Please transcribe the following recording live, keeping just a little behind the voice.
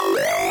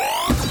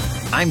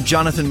I'm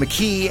Jonathan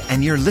McKee,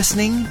 and you're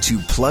listening to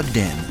Plugged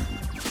In.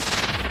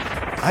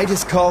 I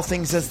just call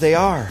things as they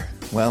are.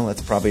 Well,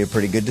 that's probably a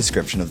pretty good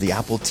description of the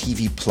Apple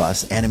TV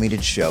Plus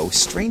animated show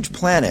Strange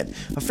Planet,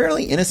 a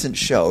fairly innocent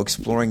show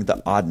exploring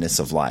the oddness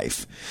of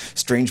life.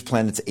 Strange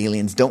Planet's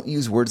aliens don't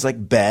use words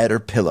like bed or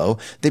pillow.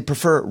 They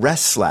prefer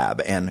rest slab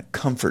and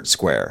comfort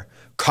square.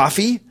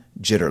 Coffee?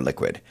 Jitter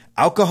liquid.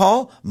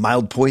 Alcohol?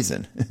 Mild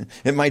poison.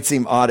 It might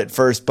seem odd at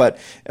first, but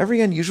every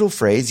unusual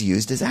phrase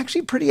used is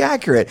actually pretty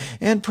accurate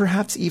and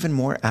perhaps even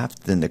more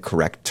apt than the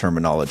correct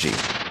terminology.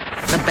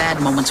 The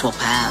bad moments will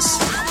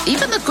pass.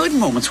 Even the good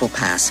moments will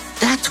pass.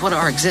 That's what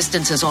our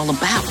existence is all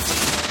about.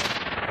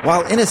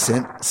 While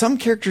innocent, some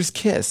characters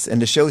kiss, and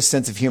the show's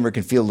sense of humor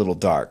can feel a little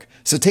dark.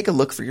 So take a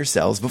look for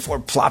yourselves before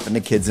plopping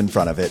the kids in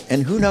front of it.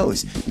 And who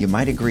knows, you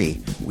might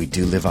agree, we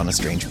do live on a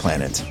strange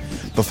planet.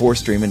 Before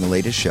streaming the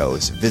latest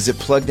shows, visit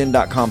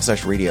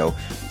pluggedin.com/radio.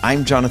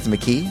 I'm Jonathan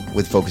McKee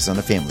with Focus on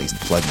the Family's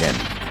Plugged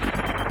In.